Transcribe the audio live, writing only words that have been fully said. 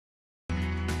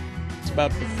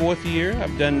about the 4th year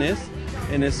I've done this,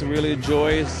 and it's really a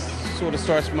joy. It sort of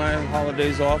starts my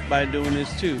holidays off by doing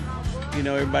this too. You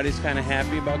know, everybody's kind of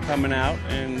happy about coming out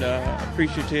and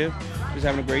appreciative, just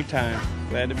having a great time.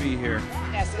 Glad to be here.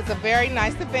 Yes, it's a very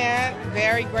nice event,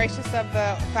 very gracious of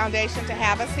the foundation to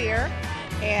have us here,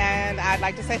 and I'd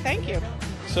like to say thank you.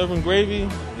 Serving gravy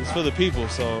is for the people,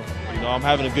 so, you know, I'm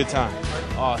having a good time.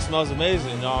 Oh, it smells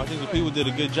amazing. You know, I think the people did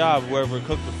a good job whoever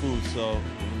cooked the food, so,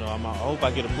 you know, I hope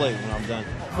I get a plate when I'm done.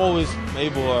 I'm always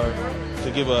able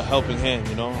to give a helping hand,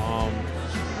 you know.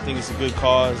 I think it's a good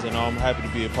cause, and I'm happy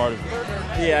to be a part of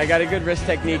it. Yeah, I got a good wrist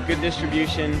technique, good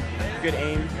distribution, good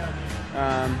aim.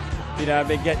 You know, I've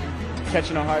been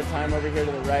catching a hard time over here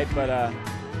to the right, but,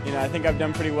 you know, I think I've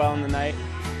done pretty well in the night.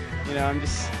 You know, I'm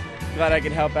just glad I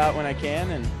can help out when I can,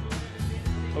 and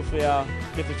hopefully I'll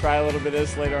get to try a little bit of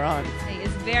this later on.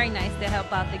 It's very nice to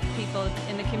help out the people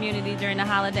in the community during the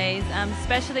holidays,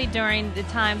 especially during the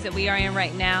times that we are in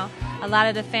right now. A lot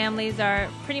of the families are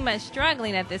pretty much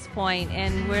struggling at this point,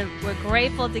 and we're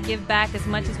grateful to give back as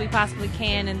much as we possibly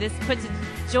can, and this puts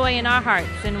joy in our hearts,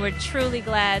 and we're truly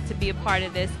glad to be a part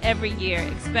of this every year,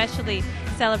 especially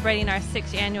celebrating our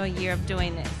 6th annual year of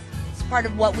doing this. It's part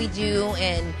of what we do,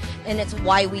 and it's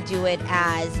why we do it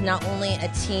as not only a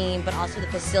team but also the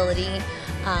facility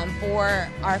for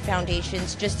our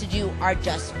foundations, just to do our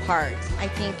just part. I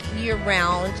think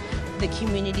year-round the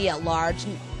community at large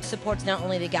supports not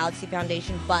only the Galaxy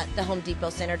Foundation but the Home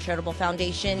Depot Center Charitable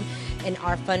Foundation and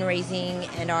our fundraising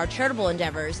and our charitable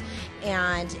endeavors,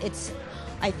 and it's,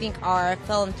 I think, our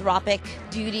philanthropic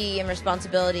duty and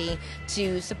responsibility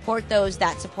to support those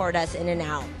that support us in and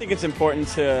out. I think it's important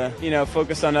to, you know,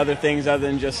 focus on other things other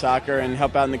than just soccer and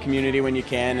help out in the community when you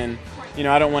can, and, you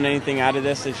know, I don't want anything out of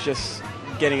this. It's just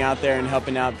getting out there and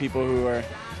helping out people who are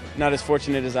not as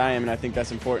fortunate as I am, and I think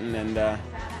that's important, and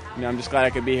you know, I'm just glad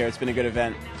I could be here. It's been a good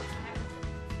event.